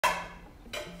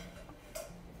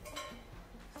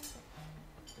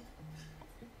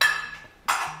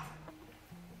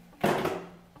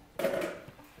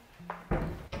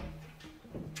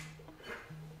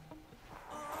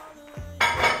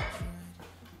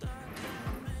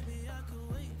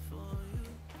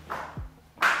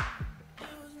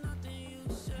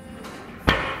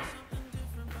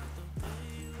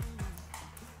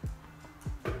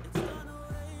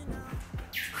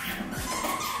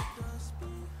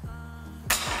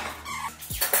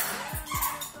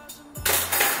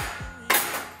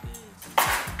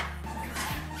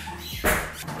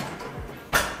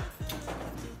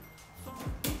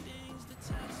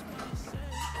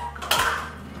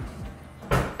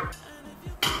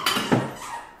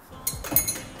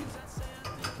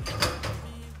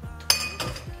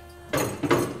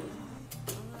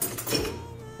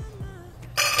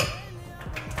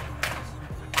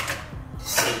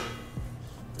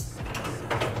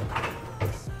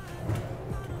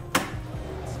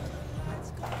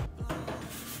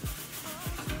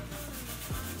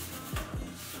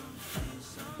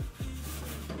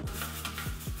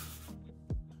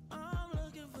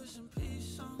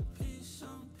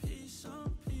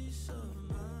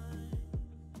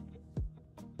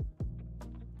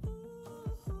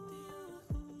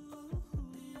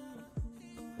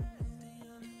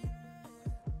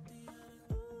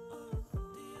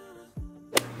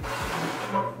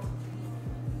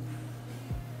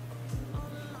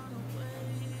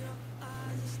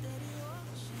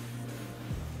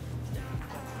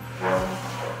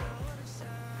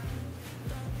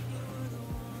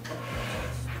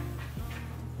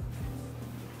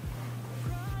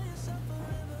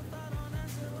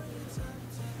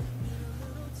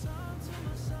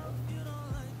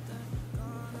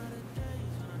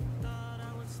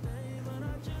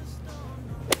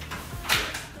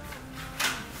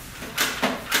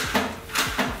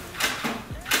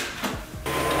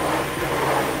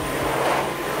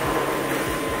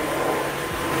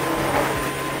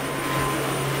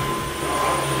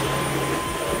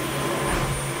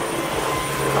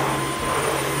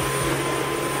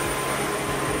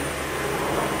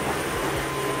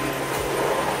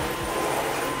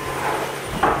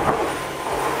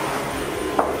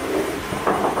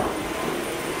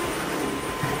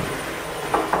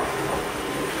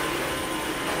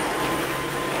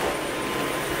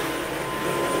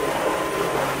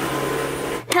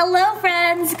Hello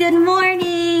friends, good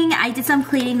morning. I did some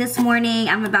cleaning this morning.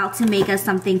 I'm about to make us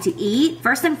something to eat.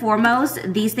 First and foremost,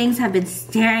 these things have been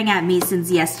staring at me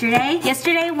since yesterday.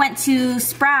 Yesterday I went to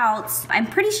Sprouts. I'm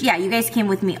pretty sure, yeah, you guys came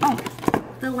with me. Oh,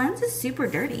 the lens is super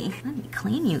dirty. Let me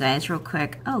clean you guys real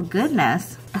quick. Oh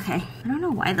goodness. Okay, I don't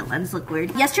know why the lens looked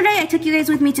weird. Yesterday I took you guys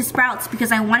with me to Sprouts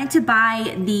because I wanted to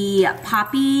buy the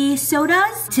poppy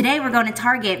sodas. Today we're going to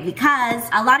Target because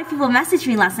a lot of people messaged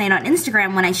me last night on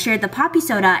Instagram when I shared the poppy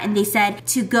soda and they said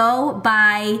to go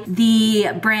buy the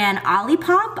brand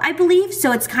Olipop, I believe.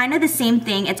 So it's kind of the same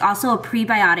thing. It's also a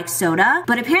prebiotic soda,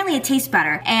 but apparently it tastes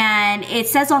better. And it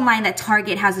says online that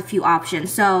Target has a few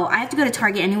options. So I have to go to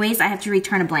Target anyways. I have to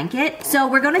return a blanket. So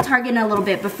we're going to Target in a little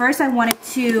bit, but first I wanted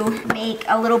to make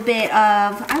a little bit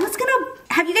of,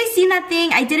 have you guys seen that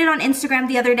thing? I did it on Instagram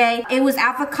the other day. It was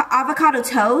avocado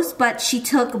toast, but she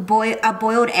took a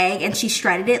boiled egg and she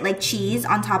shredded it like cheese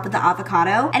on top of the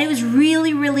avocado. And it was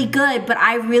really, really good, but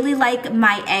I really like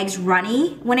my eggs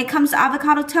runny when it comes to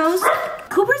avocado toast.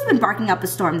 Cooper's been barking up a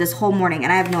storm this whole morning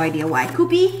and I have no idea why.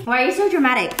 Coopy, why are you so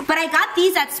dramatic? But I got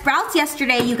these at Sprouts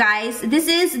yesterday, you guys. This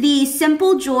is the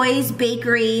Simple Joys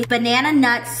Bakery banana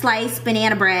nut sliced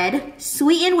banana bread,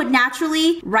 sweetened with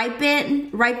naturally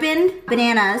ripened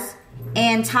bananas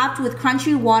and topped with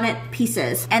crunchy walnut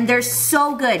pieces. And they're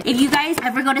so good. If you guys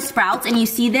ever go to Sprouts and you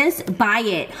see this, buy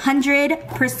it.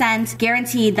 100%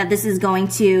 guaranteed that this is going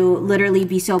to literally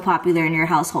be so popular in your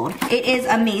household. It is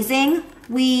amazing.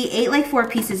 We ate like 4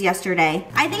 pieces yesterday.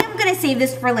 I think I'm gonna save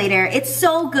this for later. It's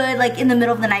so good, like in the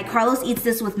middle of the night. Carlos eats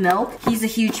this with milk. He's a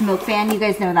huge milk fan, you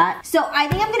guys know that. So I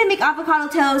think I'm gonna make avocado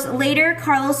toast. Later,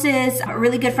 Carlos's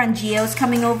really good friend Gio's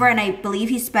coming over and I believe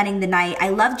he's spending the night. I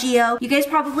love Gio. You guys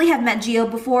probably have met Gio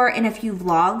before in a few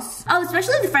vlogs. Oh,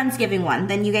 especially the Friendsgiving one.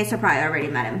 Then you guys have probably already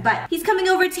met him. But he's coming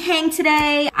over to hang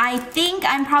today. I think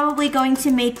I'm probably going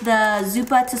to make the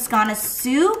Zuppa Toscana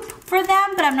soup for them,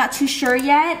 but I'm not too sure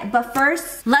yet. But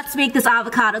first, let's make this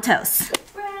avocado toast.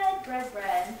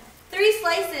 Bread. 3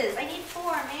 slices. I need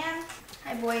 4, man.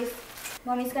 Hi, boys.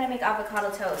 Mommy's gonna make avocado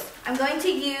toast. I'm going to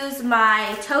use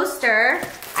my toaster.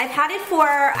 I've had it for,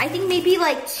 I think maybe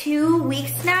like 2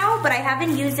 weeks now, but I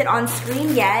haven't used it on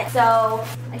screen yet. So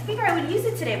I figure I would use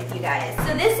it today with you guys.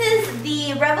 So this is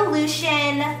the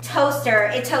Revolution toaster.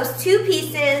 It toasts 2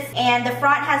 pieces and the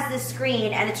front has this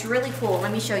screen and it's really cool.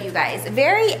 Let me show you guys.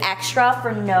 Very extra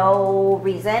for no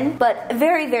reason, but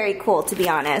very, very cool to be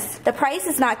honest. The price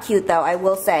is not cute though, I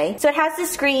will say. So it has the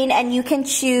screen and you can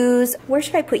choose, where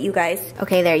should I put you guys?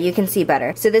 Okay, there, you can see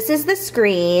better. So this is the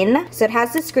screen. So it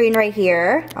has the screen right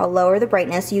here. I'll lower the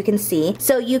brightness so you can see.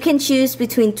 So you can choose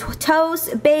between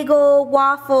toast, bagel,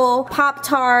 waffle,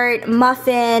 Pop-Tart,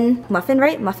 muffin,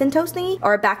 right? Muffin toast thingy?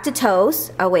 Or back to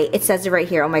toast. Oh wait, it says it right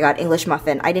here. Oh my God, English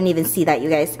muffin. I didn't even see that, you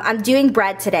guys. I'm doing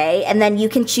bread today, and then you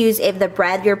can choose if the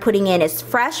bread you're putting in is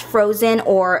fresh, frozen,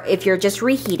 or if you're just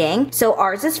reheating. So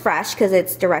ours is fresh because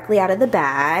it's directly out of the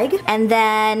bag. And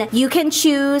then you can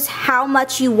choose how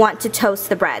much you want to toast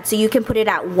the bread. So you can put it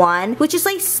at 1, which is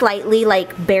like slightly,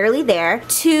 like barely there,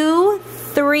 2,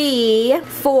 3,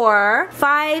 4,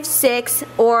 5, 6,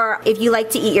 or if you like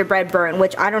to eat your bread burnt,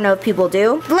 which I don't know if people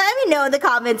do. Let me know in the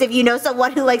comments if you know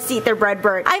someone who likes to eat their bread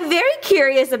burnt. I'm very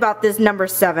curious about this number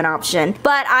 7 option,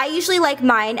 but I usually like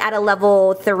mine at a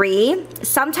level 3,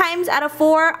 sometimes at a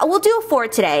 4. We'll do a 4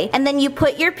 today. And then you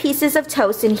put your pieces of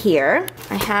toast in here.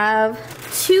 I have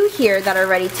 2 here that are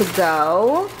ready to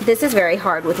go. This is very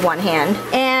hard with one hand.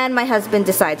 And my husband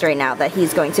decides right now that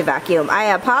he's going to vacuum.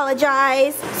 I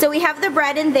apologize. So we have the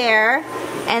bread in there,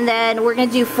 and then we're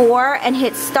gonna do 4 and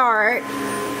hit start.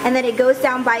 And then it goes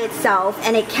down by itself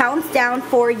and it counts down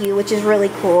for you, which is really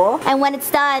cool. And when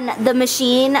it's done, the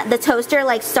machine, the toaster,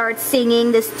 like starts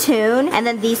singing this tune and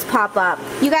then these pop up.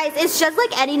 You guys, it's just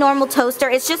like any normal toaster.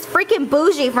 It's just freaking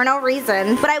bougie for no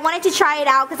reason. But I wanted to try it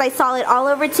out because I saw it all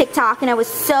over TikTok and I was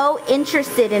so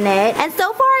interested in it. And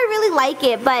so far I really like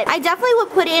it, but I definitely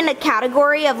would put it in a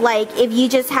category of like if you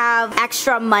just have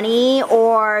extra money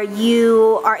or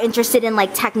you are interested in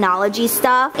like technology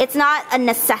stuff. It's not a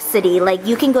necessity. Like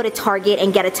you can go to Target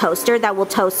and get a toaster that will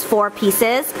toast 4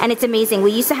 pieces and it's amazing.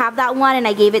 We used to have that one and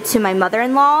I gave it to my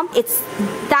mother-in-law.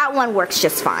 That one works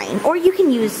just fine. Or you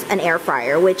can use an air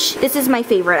fryer, which this is my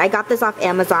favorite. I got this off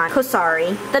Amazon.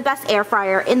 Kosari, the best air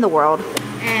fryer in the world.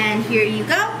 And here you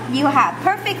go. You have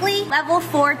perfectly level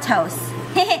 4 toast.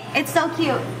 It's so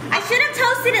cute. I should have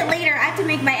toasted it later. I have to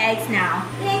make my eggs now.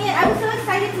 Dang it, I was so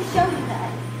excited to show you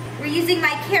that. We're using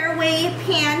my caraway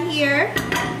pan here.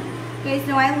 You guys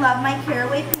know I love my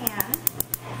caraway pan.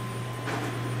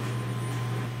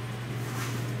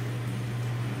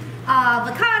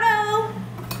 Avocado.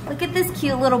 Look at this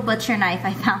cute little butcher knife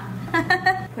I found.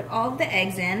 Put put all of the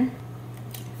eggs in.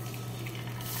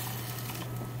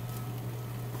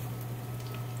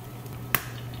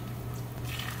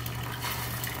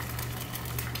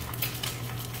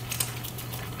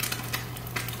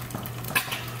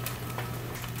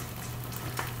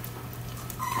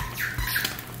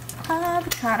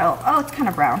 Avocado. Oh, it's kind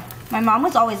of brown. My mom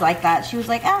was always like that. She was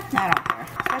like, I don't care.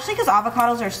 Especially because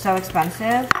avocados are so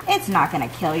expensive. It's not gonna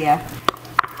kill you.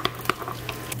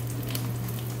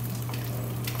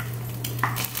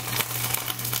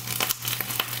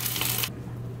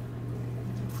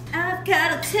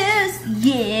 Avocado toast,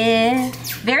 yeah.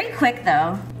 Very quick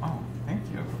though. Oh, thank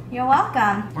you. You're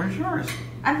welcome. Where's yours?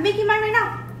 I'm making mine right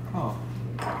now.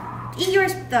 Oh. Eat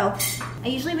yours though. I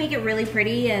usually make it really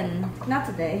pretty and not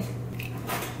today.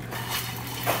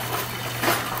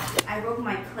 I broke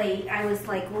my plate. I was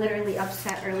like literally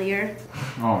upset earlier.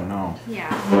 Oh no.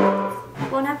 Yeah.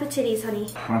 Bon appetites, honey.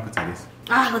 Bon appetites.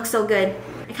 Ah, it looks so good.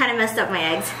 I kind of messed up my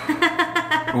eggs.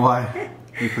 Why?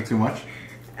 You put too much?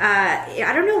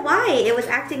 I don't know why. It was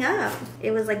acting up.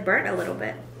 It was like burnt a little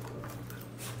bit.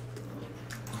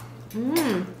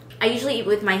 I usually eat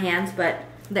with my hands, but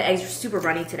the eggs are super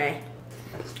runny today.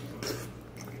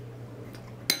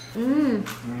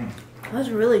 That was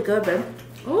really good, babe.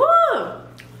 Ooh!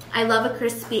 I love a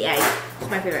crispy egg. It's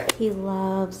my favorite. He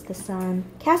loves the sun.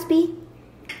 Caspi,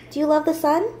 do you love the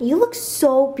sun? You look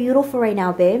so beautiful right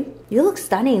now, babe. You look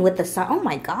stunning with the sun. Oh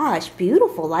my gosh,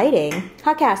 beautiful lighting.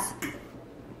 Huh, Cass?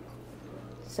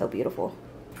 So beautiful.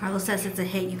 Carlos says it's a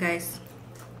hit, you guys.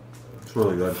 It's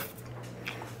really good.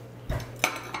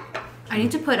 I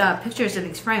need to put pictures in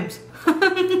these frames.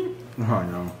 Oh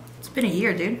no. It's been a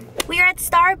year, dude. We are at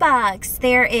Starbucks.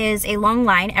 There is a long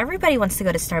line. Everybody wants to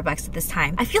go to Starbucks at this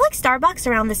time. I feel like Starbucks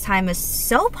around this time is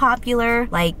so popular,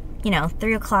 like, you know,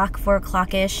 3 o'clock, 4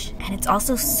 o'clock-ish. And it's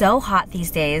also so hot these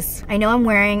days. I know I'm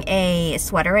wearing a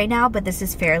sweater right now, but this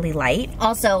is fairly light.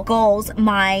 Also, goals,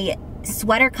 my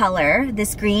sweater color,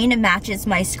 this green, matches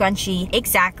my scrunchie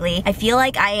exactly. I feel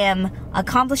like I am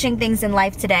accomplishing things in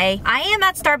life today. I am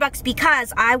at Starbucks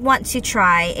because I want to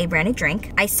try a brand new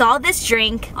drink. I saw this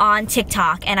drink on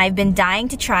TikTok and I've been dying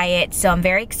to try it, so I'm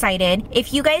very excited.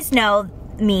 If you guys know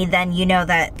me, then you know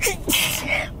that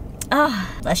oh,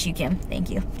 bless you, Kim.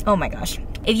 Thank you. Oh my gosh.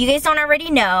 If you guys don't already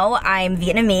know, I'm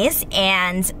Vietnamese,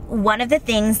 and one of the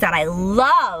things that I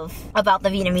love about the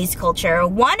Vietnamese culture,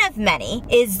 one of many,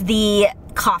 is the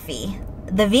coffee.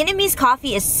 The Vietnamese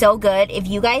coffee is so good. If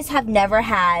you guys have never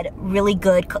had really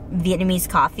good Vietnamese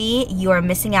coffee, you are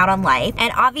missing out on life.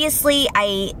 And obviously,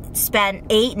 I spent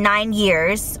 8-9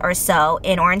 years or so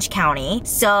in Orange County.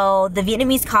 So the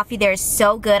Vietnamese coffee there is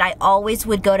so good. I always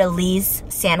would go to Lee's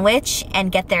Sandwich and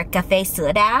get their café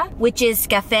sữa đá, which is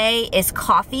café is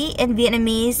coffee in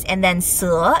Vietnamese, and then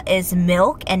sữa is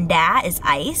milk and đá is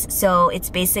ice. So it's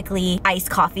basically iced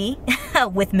coffee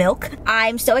with milk.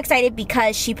 I'm so excited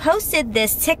because she posted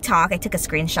this TikTok. I took a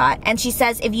screenshot, and she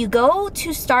says if you go to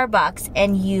Starbucks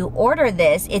and you order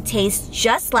this, it tastes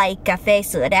just like café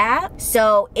sữa đá.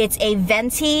 So it's a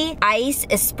venti ice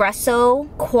espresso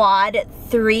quad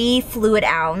 3 fluid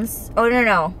ounce. Oh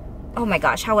no. Oh my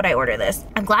gosh, how would I order this?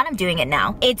 I'm glad I'm doing it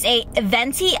now. It's a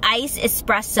venti ice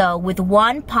espresso with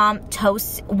one pump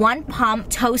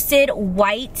toasted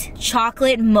white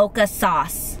chocolate mocha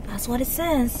sauce. That's what it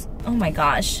says. Oh my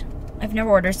gosh. I've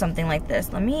never ordered something like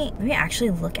this. Let me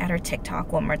actually look at her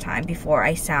TikTok one more time before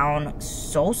I sound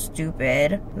so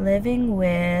stupid. Living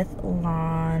with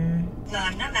Lan.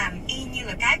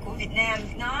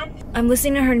 I'm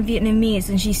listening to her in Vietnamese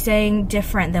and she's saying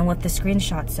different than what the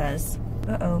screenshot says.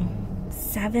 Uh-oh.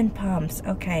 7 pumps,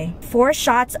 okay. 4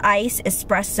 shots ice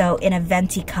espresso in a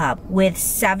venti cup with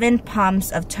 7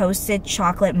 pumps of toasted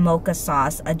chocolate mocha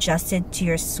sauce adjusted to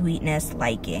your sweetness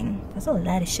liking. That's a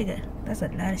lot of sugar. That's a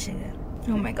lot of sugar.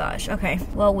 Oh my gosh, okay.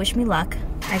 Well, wish me luck.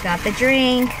 I got the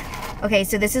drink. Okay,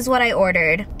 so this is what I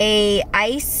ordered. A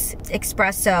ice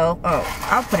espresso. Oh,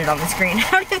 I'll put it on the screen. I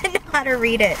don't even know how to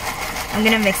read it. I'm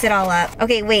gonna mix it all up.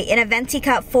 Okay, wait, in a venti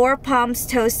cup, 4 pumps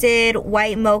toasted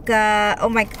white mocha. Oh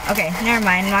my, okay, never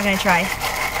mind, I'm not gonna try.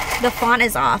 The font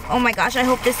is off. Oh my gosh, I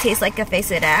hope this tastes like café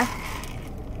sữa đá.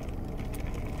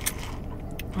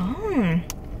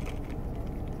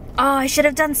 Oh, I should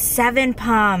have done 7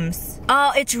 pumps.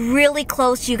 Oh, it's really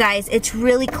close, you guys. It's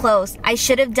really close. I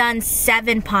should have done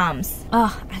 7 pumps.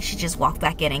 Oh, I should just walk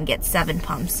back in and get 7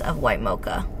 pumps of white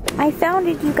mocha. I found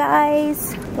it, you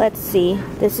guys. Let's see.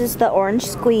 This is the orange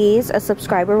squeeze. A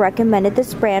subscriber recommended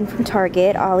this brand from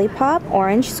Target, Olipop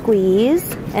Orange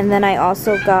Squeeze. And then I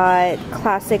also got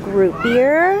classic root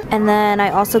beer. And then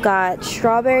I also got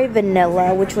strawberry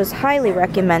vanilla, which was highly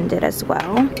recommended as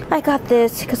well. I got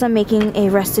this because I'm making a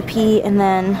recipe, and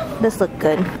then this looked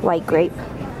good. White grape.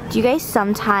 Do you guys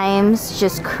sometimes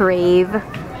just crave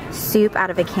soup out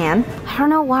of a can? I don't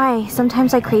know why.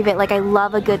 Sometimes I crave it. Like, I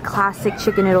love a good classic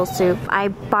chicken noodle soup. I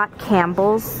bought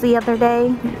Campbell's the other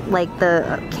day, like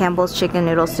the Campbell's chicken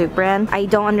noodle soup brand. I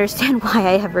don't understand why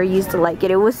I ever used to like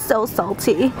it. It was so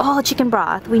salty. Oh, chicken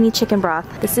broth. We need chicken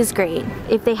broth. This is great.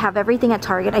 If they have everything at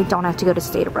Target, I don't have to go to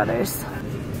Stater Brothers.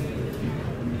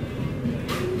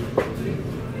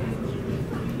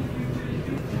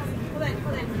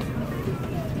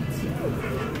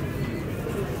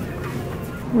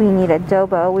 We need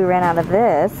adobo. We ran out of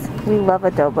this. We love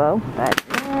adobo, but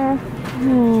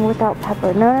without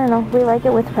pepper. No. We like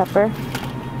it with pepper.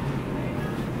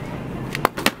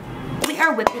 We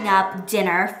are whipping up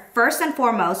dinner. First and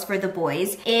foremost for the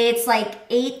boys, it's like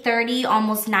 8:30,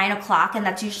 almost 9 o'clock, and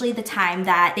that's usually the time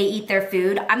that they eat their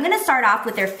food. I'm gonna start off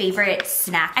with their favorite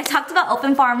snack. I talked about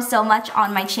Open Farm so much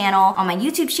on my channel, on my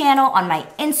YouTube channel, on my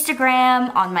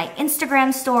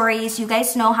Instagram stories. You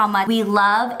guys know how much we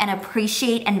love and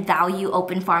appreciate and value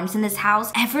Open Farms in this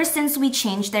house. Ever since we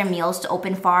changed their meals to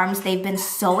Open Farms, they've been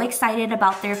so excited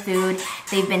about their food.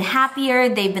 They've been happier,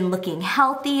 they've been looking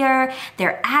healthier,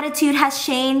 their attitude has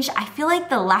changed. I feel like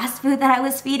the last food that I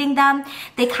was feeding them,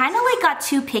 they kind of like got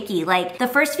too picky. Like, the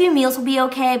first few meals will be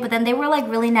okay, but then they were like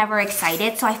really never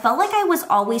excited. So I felt like I was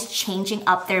always changing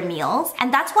up their meals.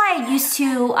 And that's why I used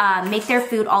to make their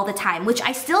food all the time, which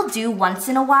I still do once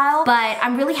in a while, but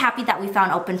I'm really happy that we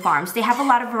found Open Farms. They have a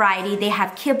lot of variety. They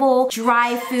have kibble,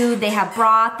 dry food, they have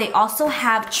broth. They also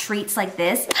have treats like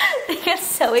this. They get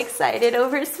so excited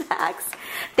over snacks.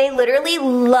 They literally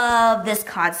love this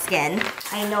cod skin.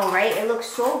 I know, right? It looks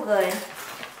so good.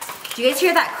 Do you guys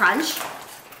hear that crunch?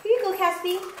 Here you go,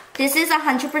 Caspi. This is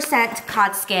 100%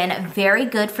 cod skin, very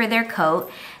good for their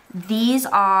coat. These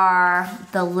are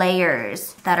the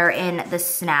layers that are in the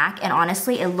snack, and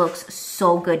honestly, it looks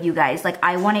so good, you guys. Like,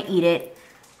 I want to eat it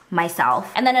myself.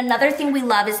 And then another thing we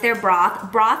love is their broth.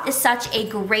 Broth is such a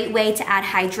great way to add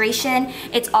hydration.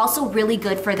 It's also really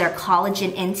good for their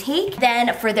collagen intake.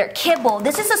 Then for their kibble,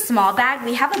 this is a small bag.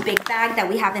 We have a big bag that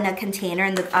we have in a container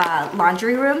in the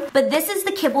laundry room, but this is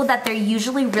the kibble that they're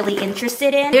usually really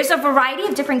interested in. There's a variety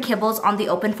of different kibbles on the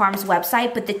Open Farms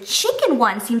website, but the chicken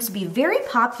one seems to be very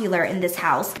popular in this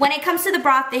house. When it comes to the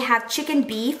broth, they have chicken,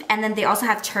 beef, and then they also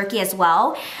have turkey as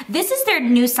well. This is their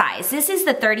new size. This is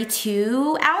the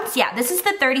 32 ounce. Yeah, this is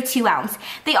the 32 ounce.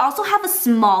 They also have a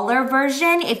smaller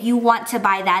version if you want to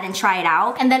buy that and try it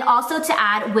out. And then also to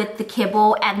add with the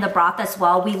kibble and the broth as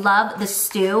well, we love the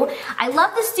stew. I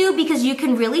love the stew because you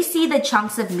can really see the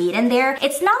chunks of meat in there.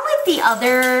 It's not like the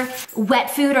other wet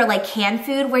food or like canned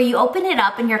food where you open it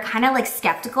up and you're kind of like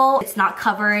skeptical. It's not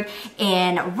covered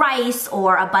in rice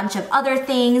or a bunch of other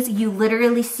things. You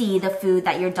literally see the food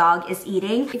that your dog is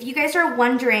eating. If you guys are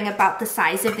wondering about the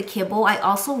size of the kibble, I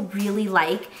also really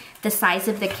like the size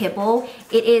of the kibble.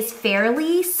 It is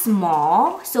fairly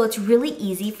small, so it's really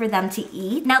easy for them to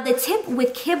eat. Now the tip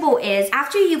with kibble is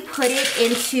after you put it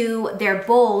into their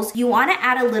bowls, you want to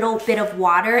add a little bit of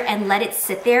water and let it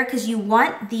sit there because you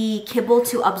want the kibble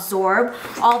to absorb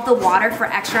all of the water for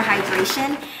extra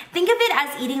hydration. Think of it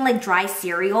as eating like dry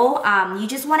cereal. You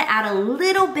just want to add a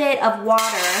little bit of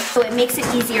water so it makes it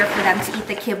easier for them to eat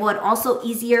the kibble and also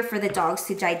easier for the dogs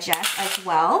to digest as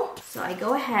well. So I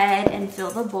go ahead and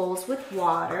fill the bowls with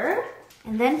water.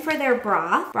 And then for their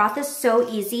broth is so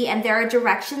easy, and there are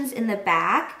directions in the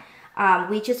back.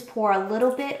 We just pour a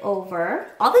little bit over.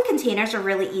 All the containers are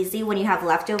really easy when you have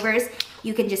leftovers.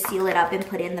 You can just seal it up and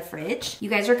put it in the fridge. You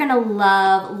guys are gonna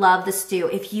love the stew.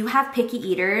 If you have picky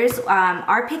eaters,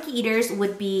 our picky eaters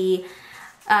would be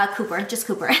Cooper, just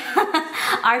Cooper.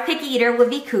 Our picky eater would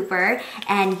be Cooper,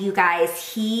 and you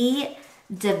guys, he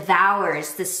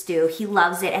devours the stew. He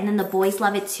loves it, and then the boys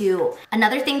love it too.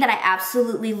 Another thing that I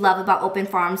absolutely love about Open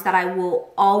Farms that I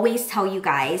will always tell you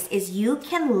guys is you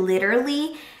can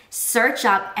literally search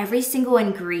up every single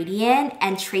ingredient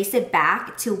and trace it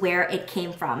back to where it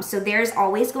came from. So there's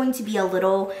always going to be a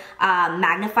little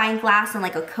magnifying glass and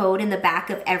like a code in the back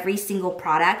of every single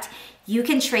product. you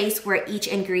can trace where each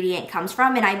ingredient comes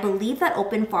from. And I believe that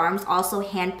Open Farms also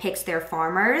handpicks their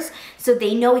farmers, so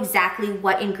they know exactly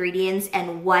what ingredients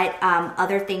and what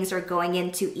other things are going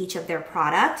into each of their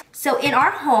products. So in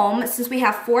our home, since we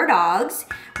have 4 dogs,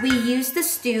 we use the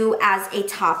stew as a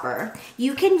topper.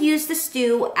 You can use the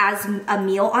stew as a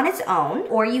meal on its own,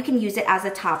 or you can use it as a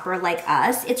topper like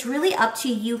us. It's really up to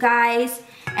you guys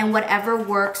and whatever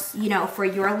works, you know, for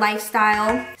your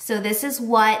lifestyle. So this is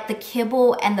what the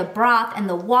kibble and the broth and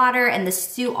the water and the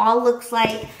stew all looks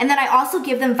like. And then I also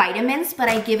give them vitamins, but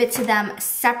I give it to them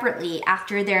separately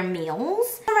after their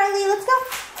meals. Riley, let's go.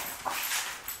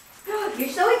 You're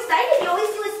so excited. You always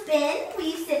do a spin. Will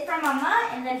you sit for mama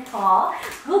and then paw?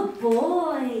 Good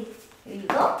boy. Here you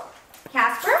go.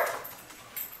 Casper.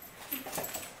 Here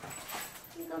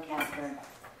you go, Casper.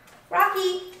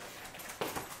 Rocky.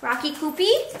 Rocky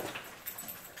Koopy.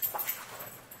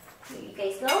 Here you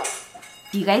guys go.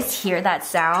 Do you guys hear that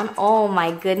sound? Oh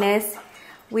my goodness.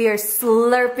 We are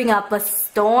slurping up a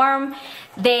storm.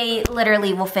 They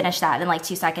literally will finish that in like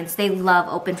 2 seconds. They love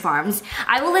Open Farms.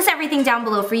 I will list everything down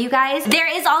below for you guys.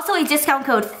 There is also a discount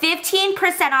code,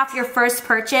 15% off your first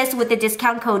purchase with the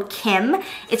discount code KIM.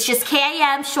 It's just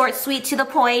K-I-M, short, sweet, to the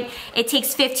point. It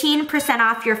takes 15%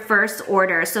 off your first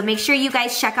order. So make sure you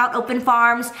guys check out Open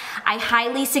Farms. I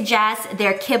highly suggest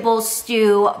their kibble,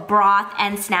 stew, broth,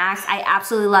 and snacks. I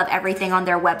absolutely love everything on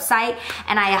their website,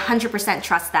 and I 100%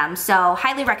 trust them. So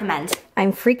highly recommend.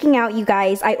 I'm freaking out, you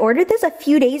guys. I ordered this a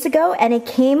few days ago and it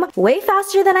came way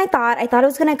faster than I thought. I thought it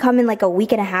was gonna come in like a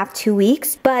week and a half, 2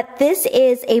 weeks. But this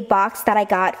is a box that I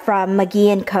got from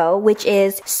McGee & Co., which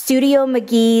is Studio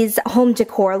McGee's home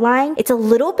decor line. It's a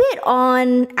little bit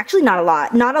on, actually not a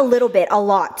lot, not a little bit, a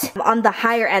lot on the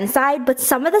higher end side, but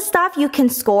some of the stuff you can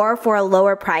score for a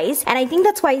lower price. And I think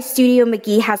that's why Studio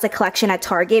McGee has a collection at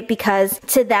Target, because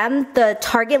to them, the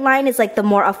Target line is like the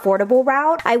more affordable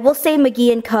route. I will say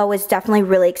McGee & Co. is definitely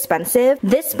really expensive.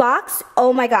 This box,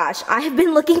 oh my gosh, I have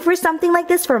been looking for something like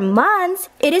this for months.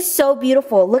 It is so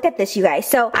beautiful. Look at this, you guys.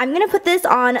 So I'm gonna put this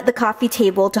on the coffee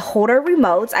table to hold our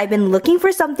remotes. I've been looking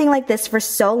for something like this for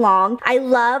so long. I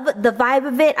love the vibe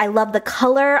of it. I love the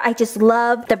color. I just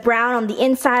love the brown on the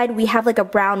inside. We have like a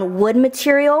brown wood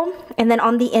material. And then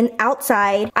on the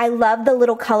outside, I love the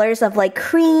little colors of like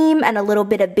cream and a little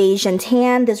bit of beige and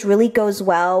tan. This really goes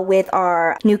well with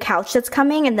our new couch that's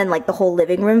coming, and then like the whole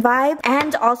living room vibe.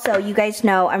 And also, you guys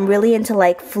know I'm really into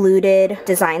like fluted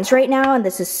designs right now, and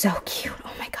this is so cute.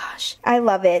 Oh my gosh, I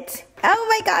love it. Oh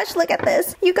my gosh, look at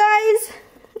this. You guys,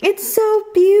 it's so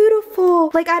beautiful.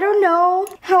 Like, I don't know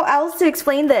how else to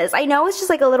explain this. I know it's just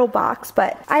like a little box,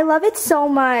 but I love it so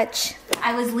much.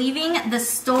 I was leaving the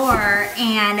store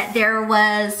and there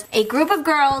was a group of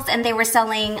girls and they were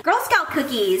selling Girl Scout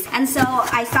cookies. And so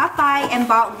I stopped by and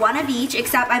bought one of each,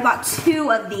 except I bought 2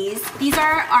 of these. These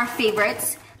are our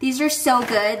favorites. These are so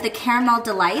good, the Caramel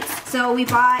Delights. So we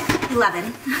bought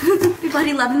 11. We bought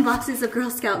 11 boxes of Girl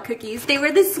Scout cookies. They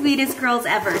were the sweetest girls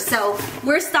ever. So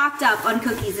we're stocked up on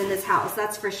cookies in this house,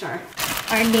 that's for sure.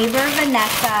 Our neighbor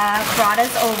Vanessa brought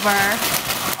us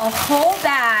over a whole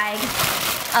bag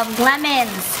of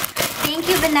lemons. Thank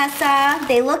you, Vanessa.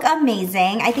 They look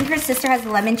amazing. I think her sister has a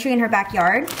lemon tree in her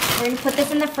backyard. We're gonna put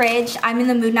this in the fridge. I'm in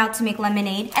the mood now to make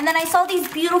lemonade. And then I saw these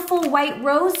beautiful white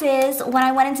roses when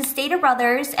I went into Stater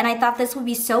Brothers, and I thought this would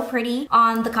be so pretty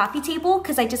on the coffee table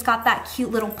because I just got that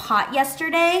cute little pot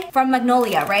yesterday from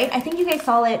Magnolia, right? I think you guys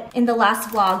saw it in the last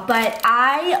vlog, but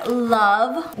I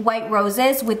love white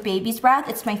roses with baby's breath.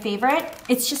 It's my favorite.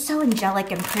 It's just so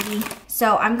angelic and pretty.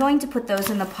 So I'm going to put those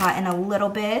in the pot in a little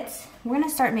bit. We're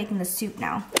gonna start making the soup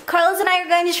now. Carlos and I are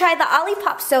going to try the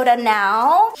Olipop soda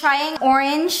now. Trying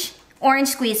orange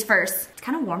squeeze first. It's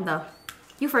kind of warm though.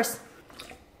 You first.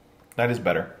 That is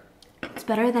better. It's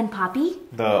better than Poppy?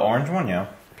 The orange one, yeah.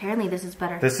 Apparently this is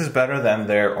better. This is better than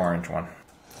their orange one.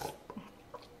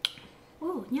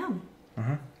 Oh, yum.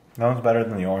 Mm-hmm. That one's better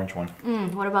than the orange one.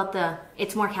 What about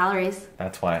it's more calories.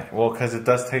 That's why. Well, because it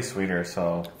does taste sweeter,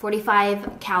 so.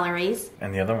 45 calories.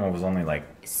 And the other one was only like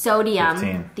sodium.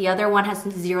 15. The other one has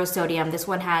 0 sodium. This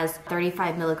one has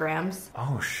 35 milligrams.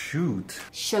 Oh, shoot.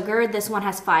 Sugar, this one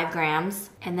has 5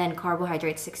 grams. And then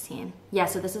carbohydrates, 16. Yeah,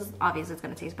 so this is obvious it's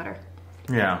gonna taste better.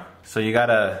 Yeah, so you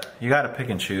gotta pick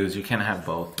and choose. You can't have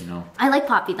both, you know. I like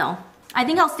Poppy though. I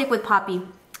think I'll stick with Poppy,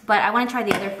 but I want to try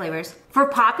the other flavors. For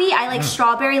Poppy, I like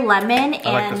strawberry lemon and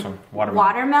like this one.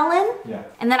 Watermelon. Yeah.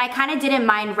 And then I kind of didn't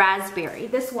mind raspberry.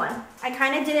 This one. I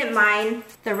kind of didn't mind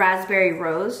the raspberry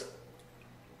rose.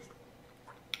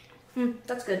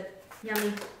 That's good.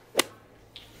 Yummy.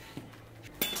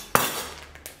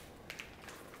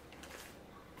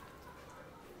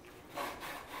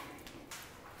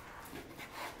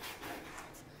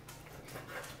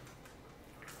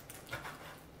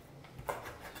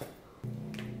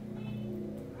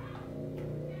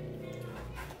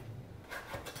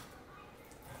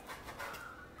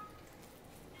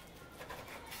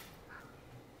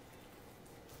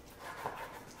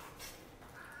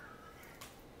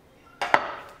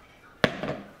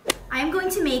 I'm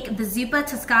going to make the zuppa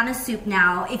Toscana soup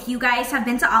now. If you guys have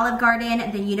been to Olive Garden,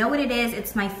 then you know what it is.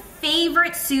 It's my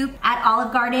favorite soup at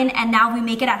Olive Garden, and now we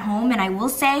make it at home, and I will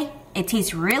say, it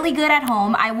tastes really good at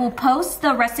home. I will post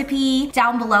the recipe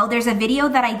down below. There's a video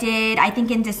that I did, I think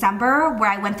in December,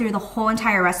 where I went through the whole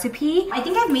entire recipe. I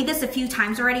think I've made this a few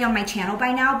times already on my channel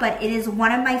by now, but it is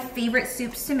one of my favorite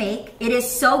soups to make. It is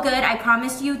so good. I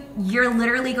promise you, you're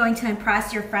literally going to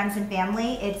impress your friends and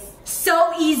family. It's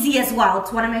so easy as well.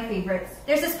 It's one of my favorites.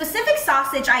 There's a specific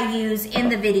sausage I use in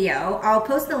the video. I'll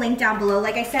post the link down below.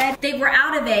 Like I said, they were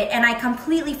out of it, and I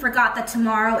completely forgot that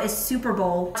tomorrow is Super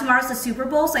Bowl. Tomorrow's the Super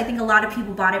Bowl, so I think a lot of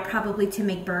people bought it probably to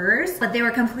make burgers, but they were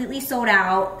completely sold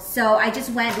out. So I just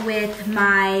went to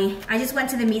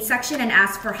the meat section and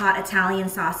asked for hot Italian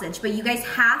sausage. But you guys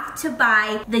have to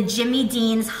buy the Jimmy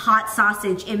Dean's hot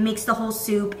sausage. It makes the whole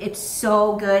soup. It's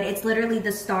so good. It's literally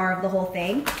the star of the whole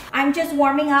thing. I'm just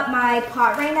warming up my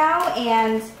pot right now,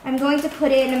 and I'm going to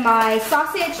put in my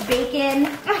sausage, bacon.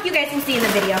 Oh, you guys can see in the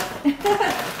video.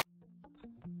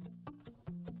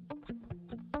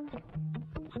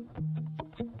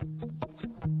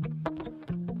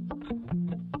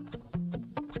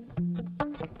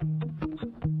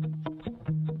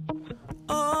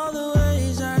 All the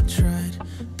ways I tried,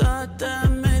 thought that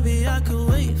maybe I could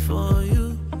wait for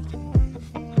you.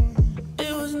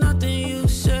 It was nothing you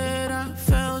said, I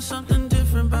felt something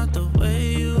different about the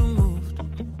way you moved.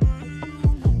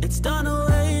 It's done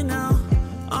away now,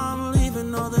 I'm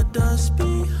leaving all the dust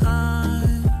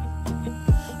behind.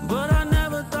 But I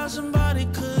never thought somebody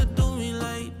could do me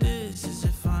like this. Is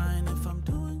it fine if I'm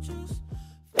doing just...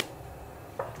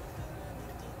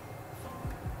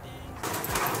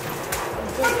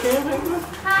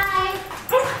 Hi.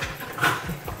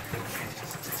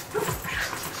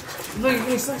 Look at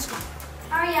this.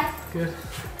 How are ya? Good.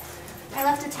 I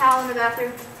left a towel in the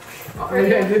bathroom. Oh,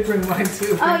 yeah, I did bring mine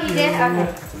too. Oh, you did?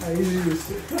 Okay. I usually use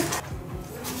it.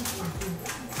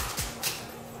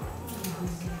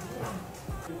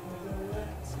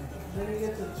 Then you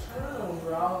get to turn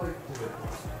over, I'll like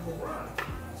the run.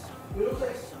 It looks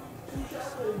like 2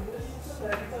 shots and this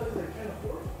and that. I thought it was like 10 or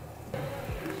 4.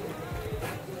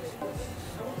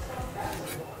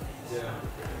 Yeah.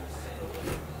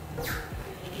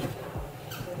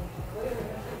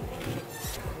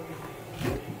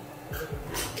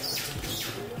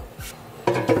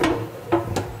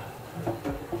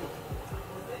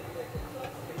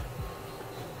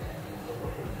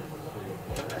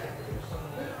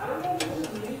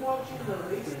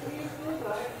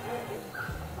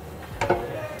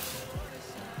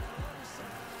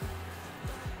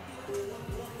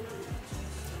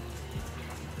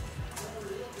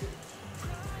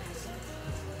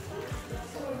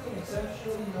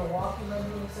 Milwaukee,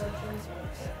 maybe an exception.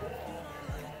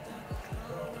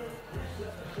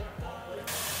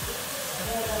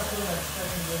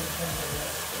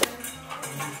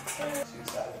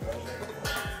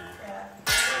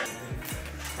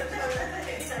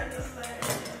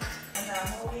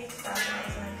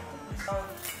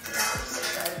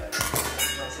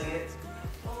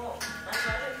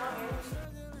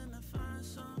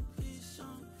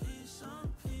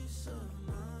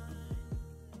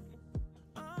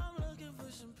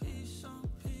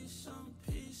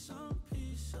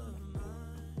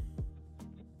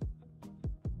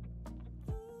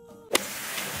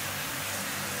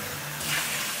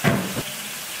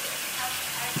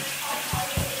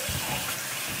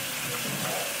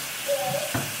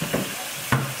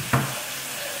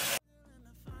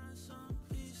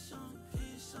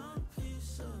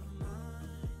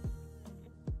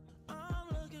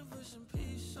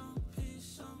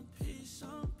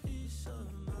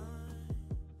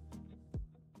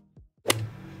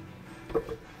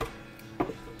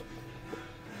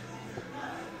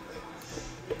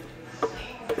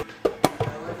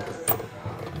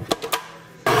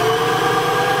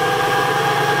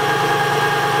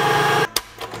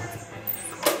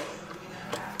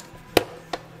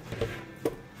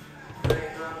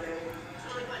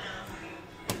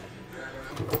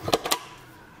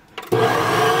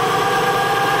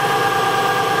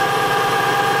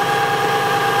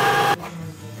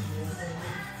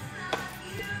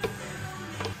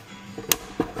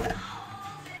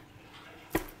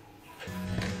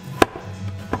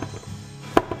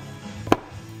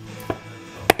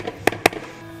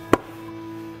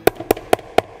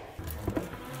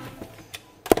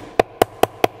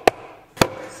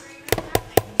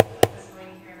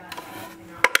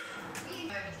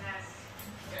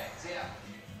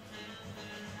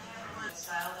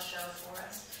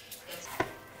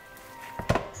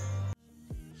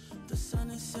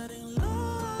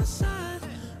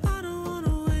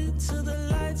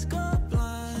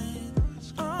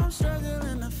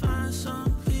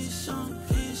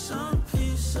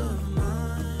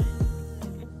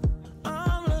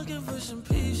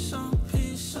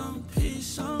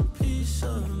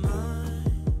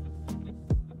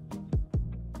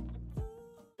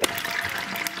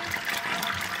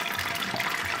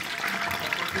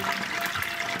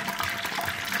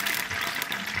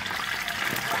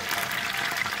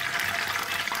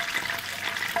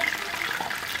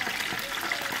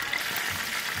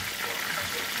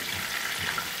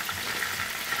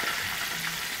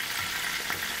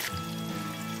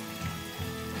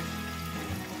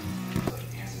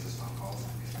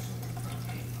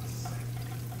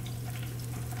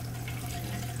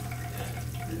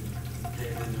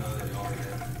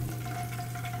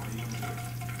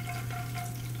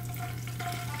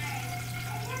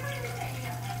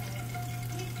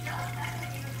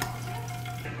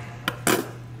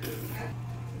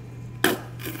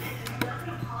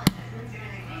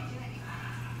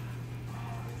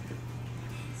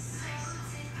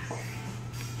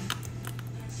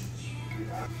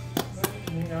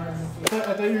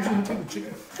 I thought you were going to take the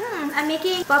chicken. I'm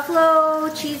making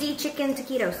buffalo cheesy chicken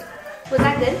taquitos. Was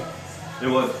that good?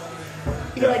 It was.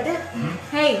 You liked it?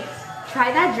 Mm-hmm. Hey,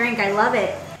 try that drink. I love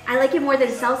it. I like it more than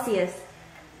Celsius.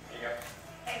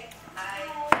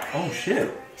 Oh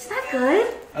shit. Is that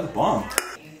good? That's bomb.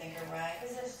 You think are right?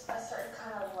 Is there a certain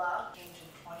kind of love into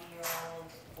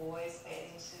 20-year-old boys,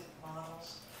 bathing suit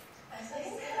models? I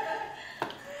think.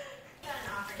 Got an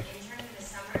offer to intern in the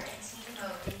summer at Team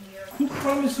in New York. Who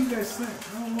promised you guys that?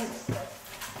 I don't know.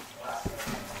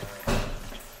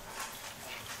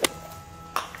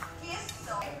 He is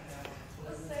so.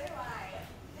 Well, so do I.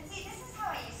 But see, this is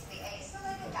how I used to be. I used to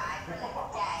like a guy for like a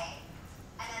day,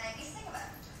 and then I'd be sick of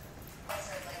him. I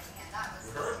started liking him. That was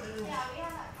yeah, we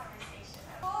had that conversation.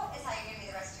 School is how you're gonna be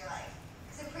the rest of your life.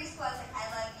 Because in preschool, I was like, I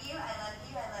love you, I love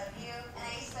you, I love you, and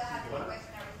I used to have to be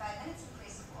boyfriend every 5 minutes in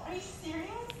preschool. Are you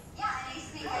serious? Yeah, and I used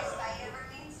to be guys fight over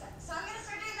me and stuff. So I'm gonna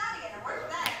start doing that again. It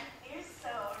worked then. You're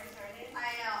so retarded.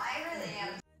 I know, I really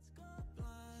am.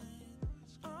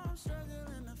 I'm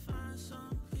struggling to find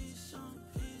some peace, some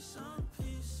peace, some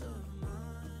peace of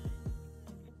mind.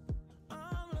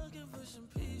 I'm looking for some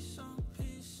peace, some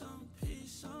peace, some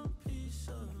peace, some peace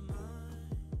of mind.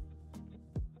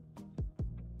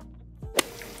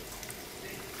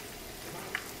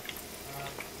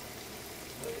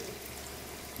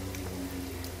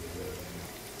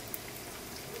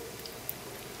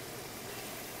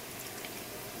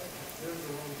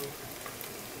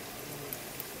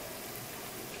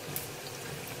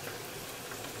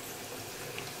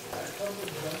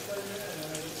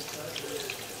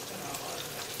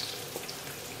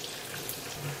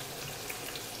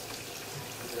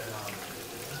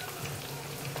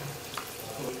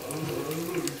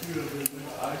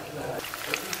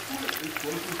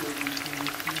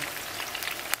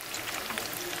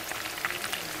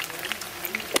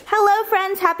 Hello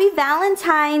friends, happy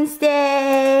Valentine's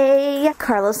Day!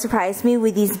 Carlos surprised me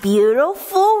with these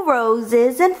beautiful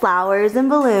roses and flowers and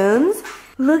balloons.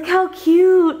 Look how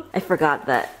cute! I forgot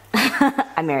that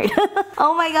I'm married.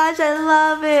 Oh my gosh, I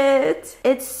love it!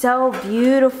 It's so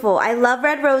beautiful. I love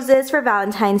red roses for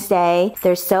Valentine's Day.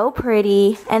 They're so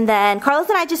pretty. And then Carlos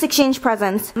and I just exchanged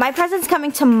presents. My present's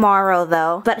coming tomorrow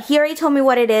though, but he already told me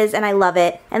what it is and I love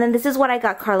it. And then this is what I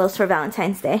got Carlos for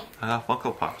Valentine's Day.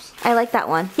 Funko Pops. I like that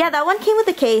one. Yeah, that one came with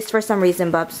a case for some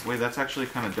reason, Bubs. Wait, that's actually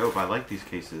kind of dope. I like these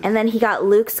cases. And then he got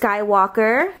Luke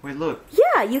Skywalker. Wait, look.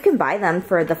 Yeah, you can buy them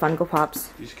for the Funko Pops.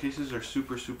 These cases are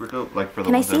super, super dope. Like for the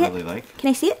Can I ones I see it? really like. Can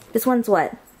I see it? This one's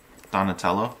what?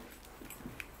 Donatello.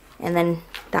 And then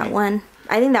that one.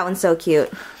 I think that one's so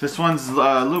cute. This one's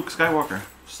Luke Skywalker,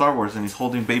 Star Wars, and he's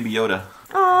holding Baby Yoda.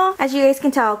 Aw, as you guys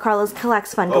can tell, Carlos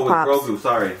collects Funko Pops. Oh, it's Grogu.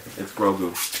 Sorry, it's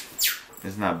Grogu.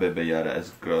 It's not Baby Yoda,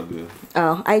 it's Grogu.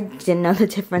 Oh, I didn't know the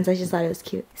difference. I just thought it was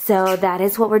cute. So that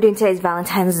is what we're doing today's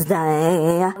Valentine's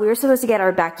Day. We were supposed to get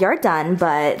our backyard done,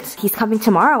 but he's coming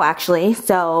tomorrow actually.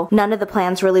 So none of the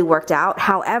plans really worked out.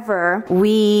 However,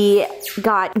 we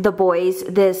got the boys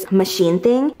this machine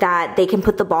thing that they can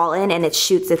put the ball in and it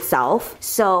shoots itself.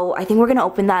 So I think we're gonna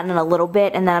open that in a little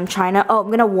bit, and then I'm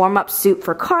gonna warm up soup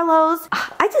for Carlos.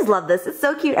 I just love this, it's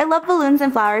so cute. I love balloons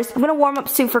and flowers. I'm gonna warm up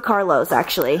soup for Carlos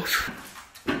actually.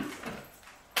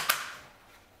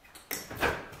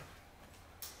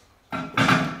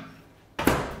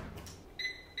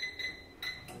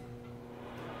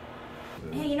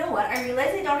 Hey, you know what? I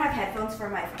realized I don't have headphones for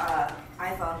my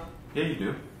iPhone. Yeah, you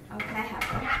do. Oh, can I have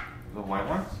them? The white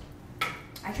ones?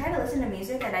 I tried to listen to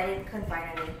music and I couldn't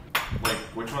find any. Wait,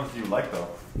 which ones do you like though?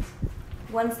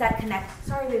 Ones that connect.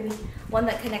 Sorry, baby. One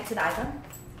that connects to the iPhone.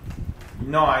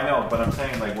 No, I know, but I'm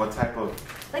saying like what type of...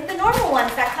 Like the normal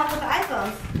ones that come with the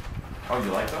iPhones. Oh,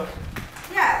 you like those?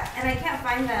 Yeah, and I can't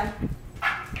find them.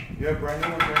 You have brand new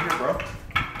ones right here, bro.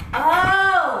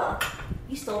 Oh!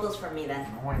 You stole those from me then.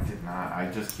 No, I did not.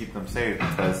 I just keep them safe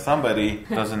because somebody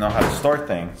doesn't know how to store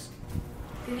things.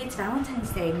 Baby, it's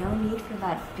Valentine's Day. No need for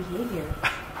that behavior.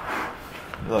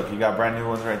 Look, you got brand new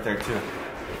ones right there too.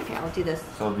 Okay, I'll do this.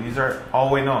 So these are...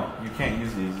 Oh wait, no. You can't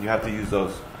use these. You have to use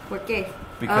those. What gay?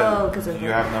 Because you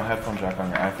have no headphone jack on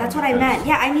your iPhone. That's what I meant.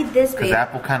 Yeah, I need this, babe. Because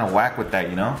Apple kind of whack with that,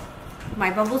 you know? My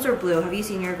bubbles are blue. Have you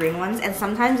seen your green ones? And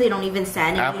sometimes they don't even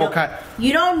send. Apple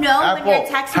you don't know when your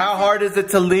text how hard is it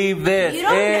to leave this? You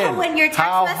don't know when your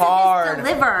text messages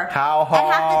deliver. How hard?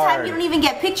 And half the time you don't even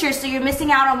get pictures, so you're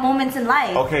missing out on moments in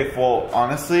life. Okay, well,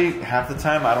 honestly, half the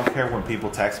time I don't care when people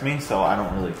text me, so I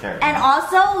don't really care. And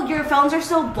also, your phones are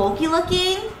so bulky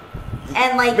looking.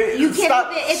 And like you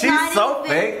can't even, it's she's not so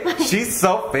even, fake. She's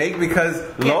so fake because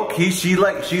low key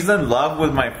she's in love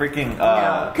with my freaking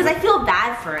because I feel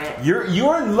bad for it.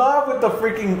 You're in love with the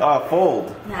freaking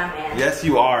fold. Nah, man. Yes,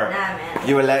 you are. Nah, man.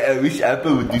 You were like, I wish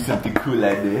Apple would do something cool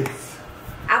like this.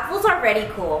 Apple's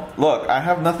already cool. Look, I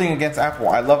have nothing against Apple.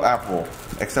 I love Apple,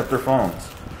 except their phones.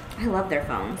 I love their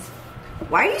phones.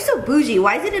 Why are you so bougie?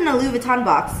 Why is it in a Louis Vuitton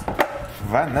box?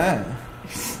 Why not?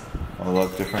 I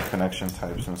love different connection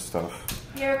types and stuff.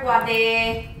 Here,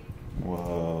 Guade.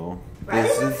 Whoa. Riley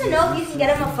wants to know if you can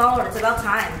get him a phone. It's about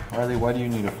time. Riley, why do you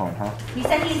need a phone, huh? He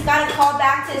said he's got to call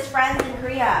back to his friends in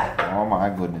Korea. Oh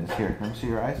my goodness. Here, let me see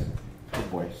your eyes.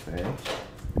 Good boy, stay.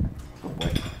 Good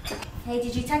boy. Hey,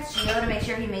 did you text Gio to make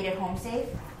sure he made it home safe?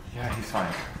 Yeah, he's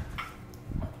fine.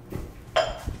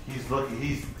 He's looking.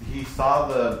 He saw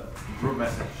the group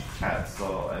message chat,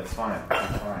 so it's fine.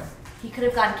 It's fine. He could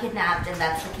have gotten kidnapped, and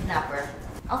that's the kidnapper.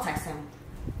 I'll text him.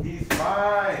 He's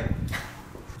fine.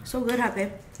 So good,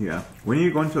 happy. Yeah. When are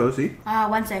you going to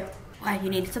OC? Wednesday. Why, you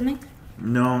needed something?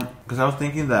 No, because I was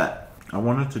thinking that I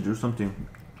wanted to do something.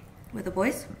 With the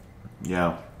boys?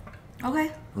 Yeah.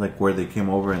 Okay. Like where they came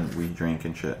over and we drank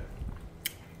and shit.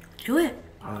 Do it.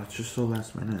 Oh, it's just so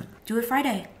last minute. Do it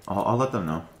Friday. I'll let them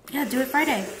know. Yeah, do it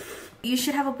Friday. You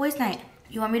should have a boys' night.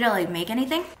 You want me to like make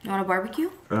anything? You want a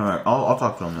barbecue? Alright, I'll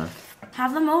talk to them then.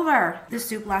 Have them over. This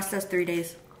soup lasts us 3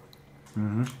 days.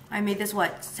 I made this,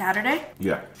 what, Saturday?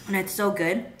 Yeah. And it's so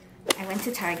good. I went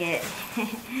to Target.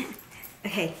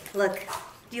 Okay, look.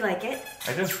 Do you like it?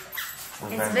 I just...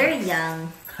 It's very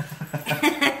young.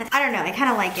 I don't know, I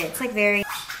kind of like it. It's like very...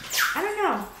 I don't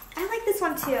know. I like this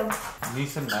one too. You need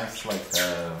some nice, like,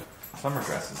 summer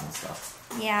dresses and stuff.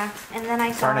 Yeah, and then I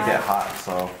It's starting to get hot,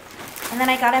 so... And then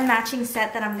I got a matching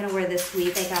set that I'm gonna wear this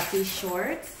week. I got these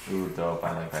shorts. Ooh, dope.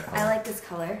 I like that color. I like this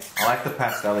color. I like the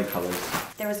pastel colors.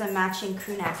 There was a matching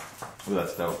crew neck. Ooh,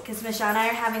 that's dope. Because Michelle and I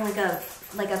are having like a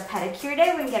pedicure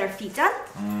day where we get our feet done.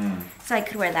 So I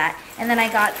could wear that. And then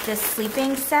I got this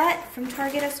sleeping set from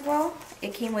Target as well.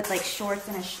 It came with like shorts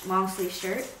and a long sleeve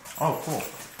shirt. Oh, cool.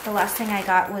 The last thing I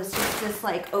got was just this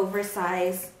like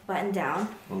oversized button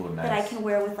down. Ooh, nice. That I can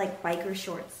wear with like biker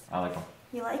shorts. I like them.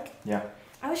 You like? Yeah.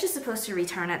 I was just supposed to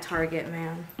return at Target,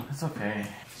 man. It's okay.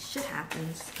 Shit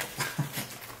happens.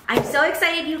 I'm so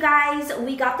excited, you guys.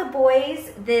 We got the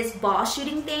boys this ball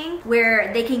shooting thing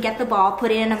where they can get the ball, put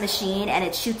it in a machine, and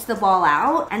it shoots the ball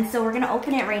out. And so we're gonna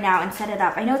open it right now and set it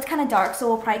up. I know it's kind of dark, so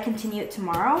we'll probably continue it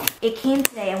tomorrow. It came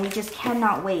today and we just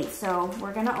cannot wait. So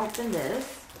we're gonna open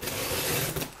this.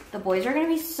 The boys are gonna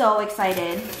be so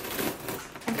excited.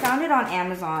 I found it on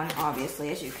Amazon, obviously,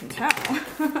 as you can tell.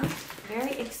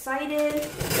 Very excited.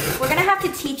 We're gonna have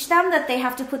to teach them that they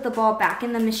have to put the ball back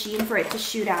in the machine for it to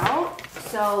shoot out.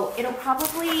 So it'll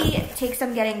probably take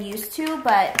some getting used to,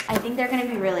 but I think they're gonna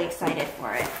be really excited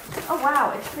for it. Oh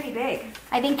wow, it's pretty big.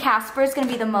 I think Casper's gonna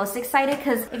be the most excited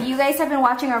because if you guys have been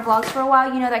watching our vlogs for a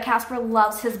while, you know that Casper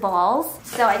loves his balls.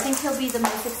 So I think he'll be the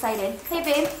most excited. Hey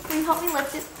babe, can you help me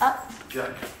lift it up? Yeah.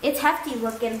 It's hefty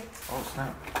looking. Oh,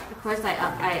 snap. Of course I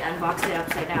unboxed it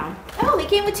upside down. Oh, it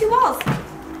came with 2 balls.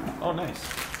 Oh, nice.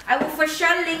 I will for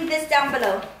sure link this down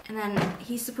below. And then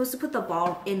he's supposed to put the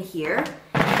ball in here,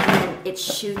 and then it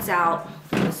shoots out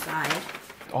from the side.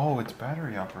 Oh, it's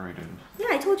battery operated. Yeah,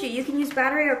 I told you, you can use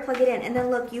battery or plug it in. And then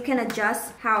look, you can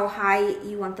adjust how high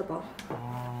you want the ball.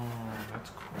 Oh, that's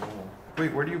cool.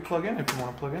 Wait, where do you plug in if you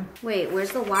want to plug in? Wait,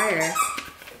 where's the wire?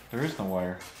 There is no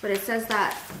wire. But it says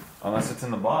that. Unless it's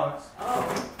in the box.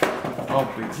 Oh.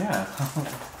 Oh, but yeah.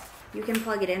 You can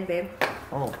plug it in, babe.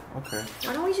 Oh, okay.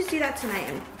 Why don't we just do that tonight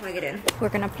and plug it in? We're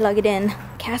gonna plug it in.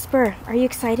 Casper, are you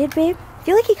excited, babe? I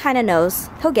feel like he kind of knows.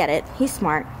 He'll get it. He's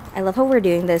smart. I love how we're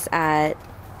doing this at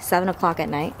 7 o'clock at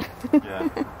night. Yeah.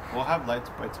 We'll have lights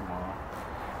by tomorrow.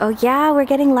 Oh yeah, we're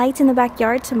getting lights in the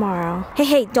backyard tomorrow.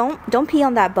 Hey, don't pee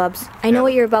on that, Bubs. I know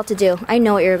what you're about to do. I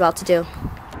know what you're about to do.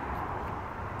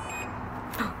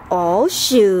 Oh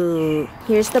shoot.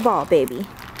 Here's the ball, baby.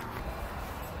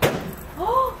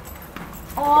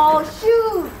 Oh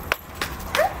shoot!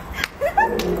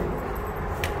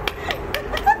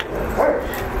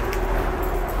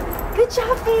 Good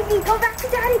job, baby. Go back to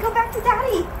daddy. Go back to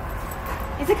daddy.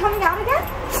 Is it coming out again?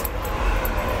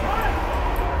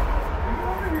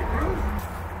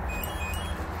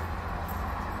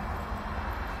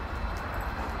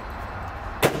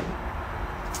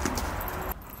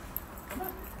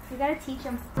 gotta teach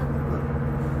them.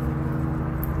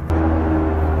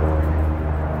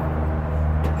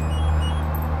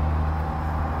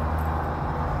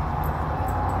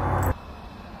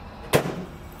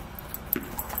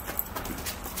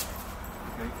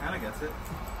 He kind of gets it.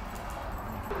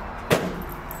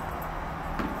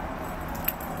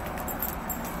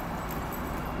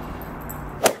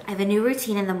 I have a new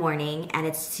routine in the morning, and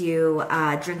it's to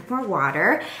drink more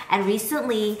water. And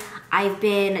recently, I've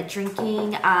been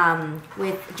drinking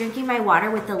my water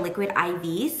with the liquid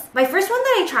IVs. My first one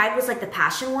that I tried was like the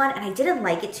passion one, and I didn't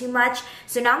like it too much.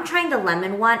 So now I'm trying the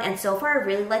lemon one, and so far I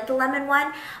really like the lemon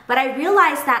one. But I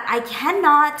realized that I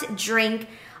cannot drink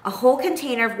a whole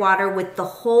container of water with the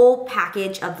whole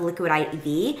package of liquid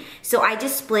IV. So I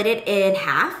just split it in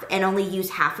half and only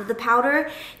use half of the powder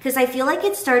because I feel like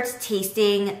it starts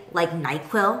tasting like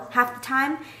NyQuil half the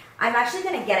time. I'm actually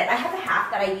gonna get it. I have a half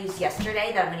that I used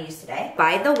yesterday that I'm gonna use today.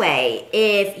 By the way,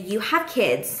 if you have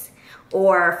kids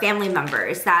or family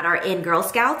members that are in Girl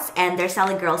Scouts and they're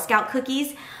selling Girl Scout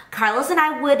cookies, Carlos and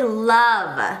I would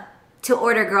love to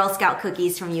order Girl Scout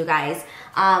cookies from you guys.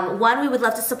 One, we would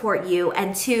love to support you,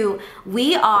 and two,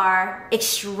 we are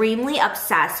extremely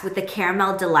obsessed with the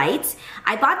Caramel Delights.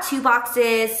 I bought 2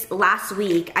 boxes last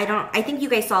week. I think you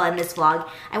guys saw in this vlog.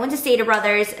 I went to Stater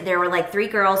Brothers. There were like 3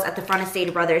 girls at the front of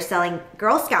Stater Brothers selling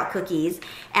Girl Scout cookies,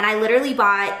 and I literally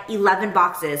bought 11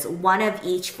 boxes, 1 of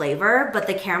each flavor, but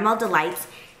the Caramel Delights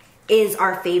is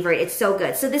our favorite. It's so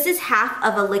good. So this is half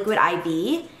of a liquid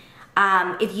IV.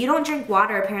 If you don't drink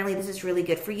water, apparently this is really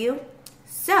good for you.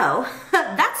 So,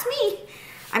 that's me.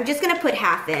 I'm just gonna put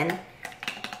half in.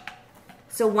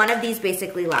 So one of these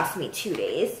basically lasts me 2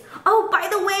 days. Oh, by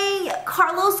the way,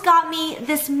 Carlos got me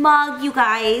this mug, you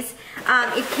guys.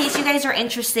 In case you guys are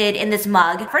interested in this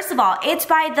mug. First of all, it's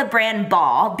by the brand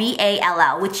Ball,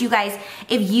 B-A-L-L, which you guys,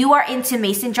 if you are into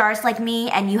mason jars like me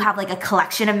and you have like a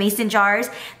collection of mason jars,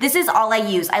 this is all I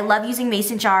use. I love using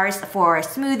mason jars for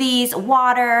smoothies,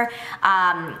 water,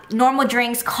 normal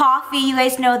drinks, coffee, you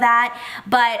guys know that.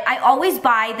 But I always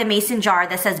buy the mason jar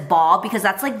that says Ball because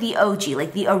that's like the OG,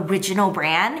 like the original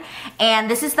brand. And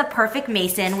this is the perfect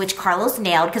mason, which Carlos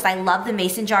nailed because I love the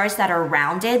mason jars that are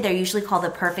rounded. They're usually called the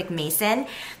perfect mason.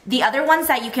 The other ones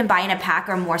that you can buy in a pack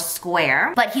are more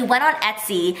square. But he went on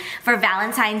Etsy for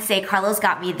Valentine's Day. Carlos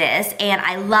got me this, and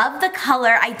I love the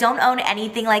color. I don't own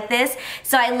anything like this,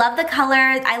 so I love the color.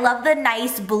 I love the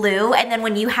nice blue, and then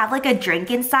when you have like a drink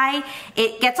inside,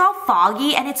 it gets all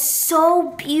foggy, and it's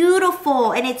so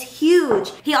beautiful, and it's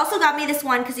huge. He also got me this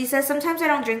one because he says sometimes I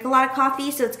don't drink a lot of coffee,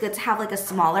 so it's good to have like a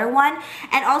smaller one.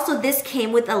 And also this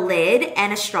came with a lid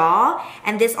and a straw,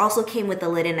 and this also came with a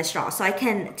lid and a straw, so I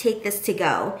can take this to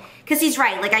go. Because he's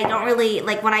right, like I don't really,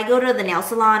 like when I go to the nail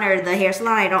salon or the hair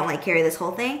salon, I don't like carry this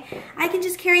whole thing. I can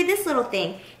just carry this little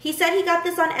thing. He said he got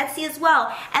this on Etsy as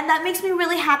well, and that makes me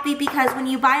really happy because when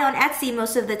you buy on Etsy,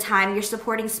 most of the time you're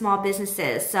supporting small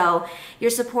businesses. So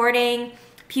you're supporting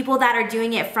people that are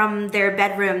doing it from their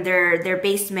bedroom, their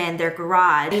basement, their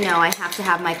garage. You know, I have to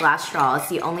have my glass straw. It's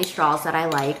the only straws that I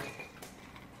like.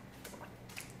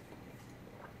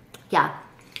 Yeah.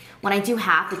 When I do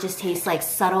half, it just tastes like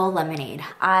subtle lemonade.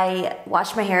 I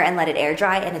washed my hair and let it air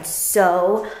dry, and it's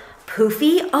so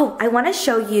poofy. Oh, I wanna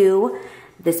show you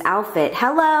this outfit.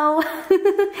 Hello.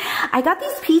 I got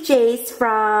these PJs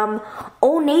from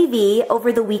Old Navy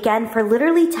over the weekend for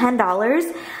literally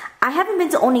 $10. I haven't been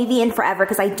to Old Navy in forever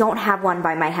because I don't have one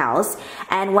by my house.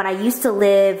 And when I used to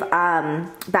live,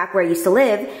 back where I used to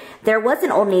live, there was an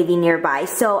Old Navy nearby.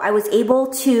 So I was able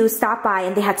to stop by,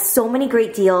 and they had so many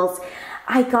great deals.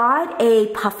 I got a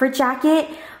puffer jacket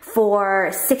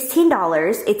for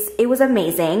 $16. It was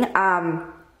amazing.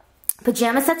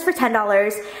 Pajama sets for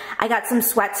 $10. I got some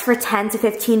sweats for 10 to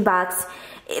 15 bucks.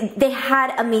 They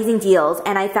had amazing deals,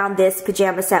 and I found this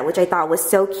pajama set, which I thought was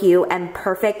so cute and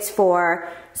perfect for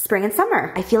spring and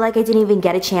summer. I feel like I didn't even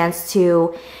get a chance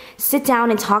to sit down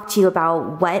and talk to you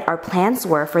about what our plans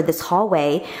were for this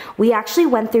hallway. We actually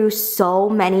went through so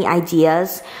many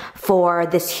ideas for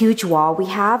this huge wall we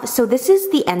have. So this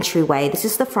is the entryway. This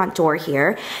is the front door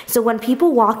here. So when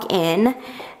people walk in,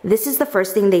 this is the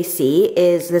first thing they see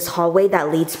is this hallway that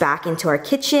leads back into our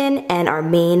kitchen and our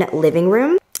main living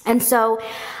room. And so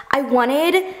I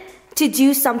wanted to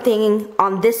do something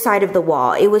on this side of the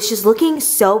wall. It was just looking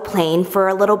so plain for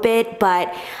a little bit,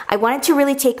 but I wanted to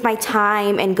really take my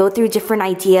time and go through different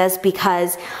ideas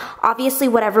because obviously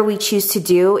whatever we choose to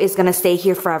do is gonna stay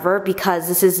here forever because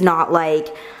this is not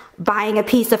like buying a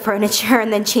piece of furniture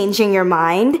and then changing your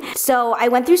mind. So I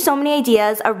went through so many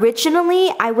ideas.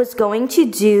 Originally, I was going to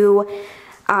do,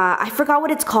 I forgot what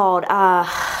it's called,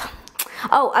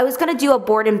 Oh, I was gonna do a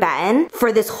board and batten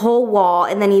for this whole wall,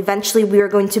 and then eventually we were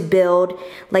going to build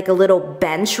like a little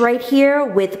bench right here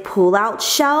with pull-out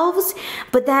shelves.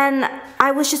 But then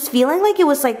I was just feeling like it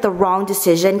was like the wrong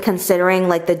decision, considering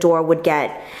like the door would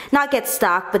not get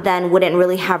stuck, but then wouldn't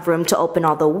really have room to open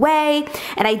all the way.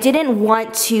 And I didn't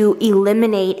want to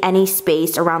eliminate any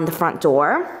space around the front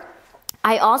door.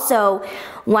 I also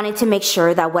wanted to make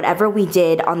sure that whatever we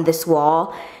did on this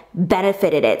wall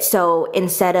benefited it. So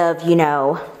instead of, you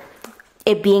know,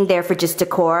 it being there for just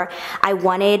decor, I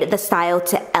wanted the style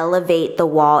to elevate the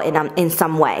wall in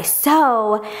some way.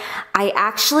 So I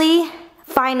actually,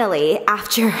 finally,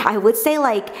 after I would say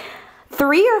like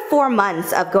 3 or 4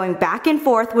 months of going back and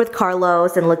forth with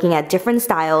Carlos and looking at different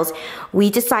styles, we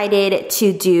decided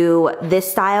to do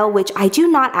this style, which I do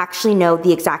not actually know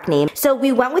the exact name. So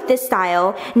we went with this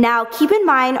style. Now keep in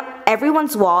mind,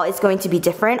 everyone's wall is going to be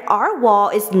different. Our wall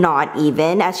is not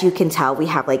even. As you can tell, we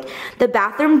have like the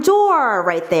bathroom door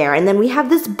right there, and then we have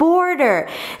this border.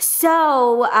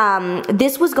 So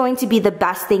this was going to be the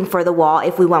best thing for the wall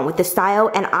if we went with this style,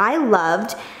 and I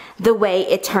loved the way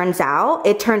it turned out.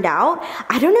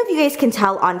 I don't know if you guys can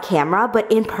tell on camera,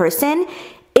 but in person,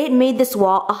 it made this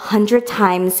wall 100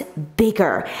 times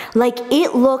bigger. Like,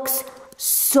 it looks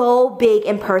so big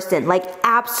in person, like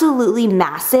absolutely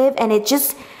massive, and it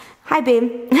just, hi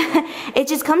babe. It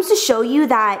just comes to show you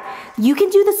that you can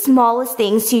do the smallest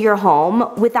things to your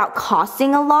home without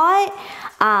costing a lot.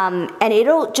 And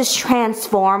it'll just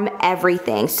transform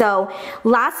everything. So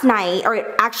last night,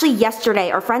 or actually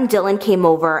yesterday, our friend Dylan came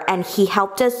over and he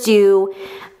helped us do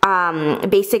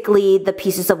basically the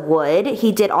pieces of wood.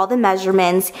 He did all the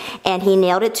measurements and he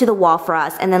nailed it to the wall for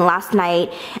us. And then last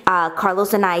night,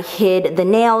 Carlos and I hid the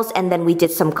nails, and then we did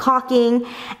some caulking,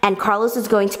 and Carlos is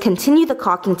going to continue the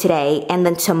caulking today, and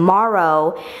then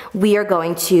tomorrow we are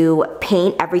going to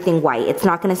paint everything white. It's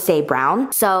not going to stay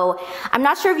brown. So I'm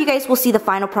not sure if you guys will see the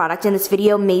final product in this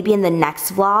video, maybe in the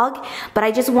next vlog, but I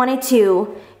just wanted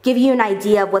to give you an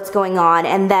idea of what's going on.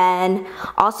 And then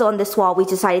also on this wall, we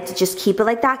decided to just keep it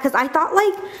like that because I thought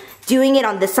like doing it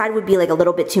on this side would be like a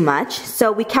little bit too much.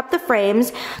 So we kept the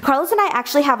frames. Carlos and I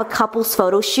actually have a couples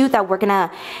photo shoot that we're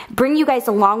gonna bring you guys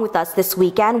along with us this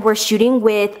weekend. We're shooting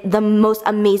with the most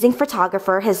amazing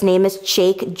photographer. His name is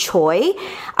Jake Choi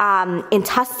in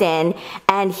Tustin,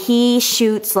 and he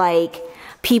shoots like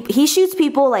he shoots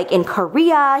people like in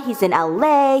Korea, he's in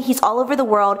LA, he's all over the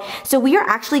world. So we are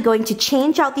actually going to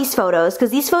change out these photos because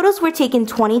these photos were taken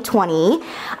 2020.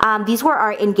 These were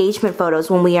our engagement photos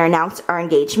when we announced our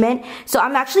engagement. So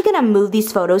I'm actually gonna move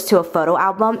these photos to a photo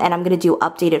album, and I'm gonna do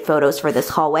updated photos for this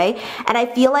hallway. And I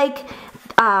feel like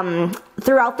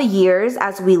throughout the years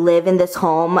as we live in this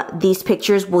home, these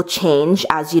pictures will change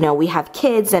as, you know, we have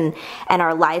kids and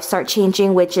our lives start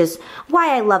changing, which is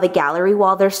why I love a gallery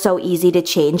wall. They're so easy to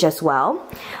change as well.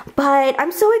 But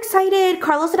I'm so excited.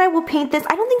 Carlos and I will paint this.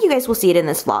 I don't think you guys will see it in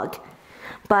this vlog.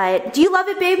 But do you love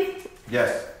it, babe?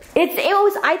 Yes.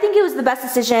 I think it was the best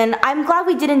decision. I'm glad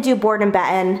we didn't do board and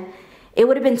batten. It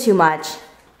would have been too much.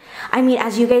 I mean,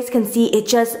 as you guys can see, it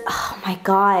just, oh my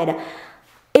God.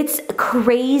 It's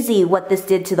crazy what this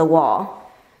did to the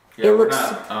wall. Yeah,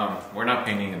 we're not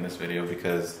painting in this video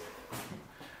because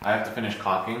I have to finish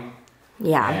caulking.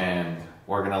 Yeah. And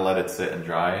we're gonna let it sit and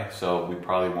dry, so we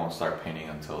probably won't start painting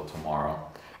until tomorrow.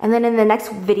 And then in the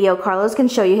next video, Carlos can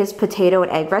show you his potato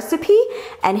and egg recipe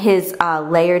and his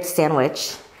layered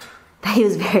sandwich that he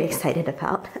was very excited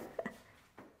about.